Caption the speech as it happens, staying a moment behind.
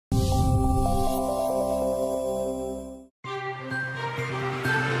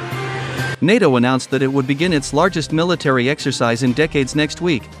NATO announced that it would begin its largest military exercise in decades next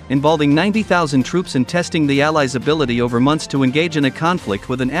week, involving 90,000 troops and testing the allies' ability over months to engage in a conflict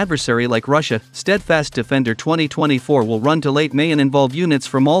with an adversary like Russia. Steadfast Defender 2024 will run to late May and involve units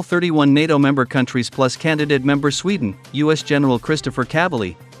from all 31 NATO member countries plus candidate member Sweden. U.S. General Christopher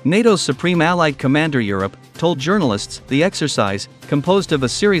Cavalli, NATO's Supreme Allied Commander Europe, told journalists the exercise, composed of a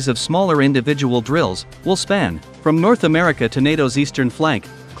series of smaller individual drills, will span from North America to NATO's eastern flank,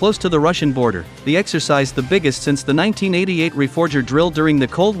 close to the Russian border. The exercise, the biggest since the 1988 Reforger drill during the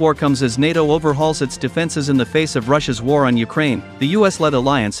Cold War, comes as NATO overhauls its defenses in the face of Russia's war on Ukraine. The US-led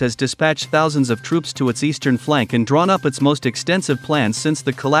alliance has dispatched thousands of troops to its eastern flank and drawn up its most extensive plans since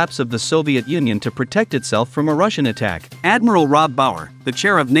the collapse of the Soviet Union to protect itself from a Russian attack. Admiral Rob Bauer, the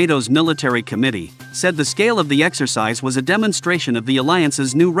chair of NATO's military committee, said the scale of the exercise was a demonstration of the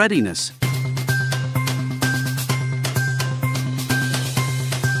alliance's new readiness.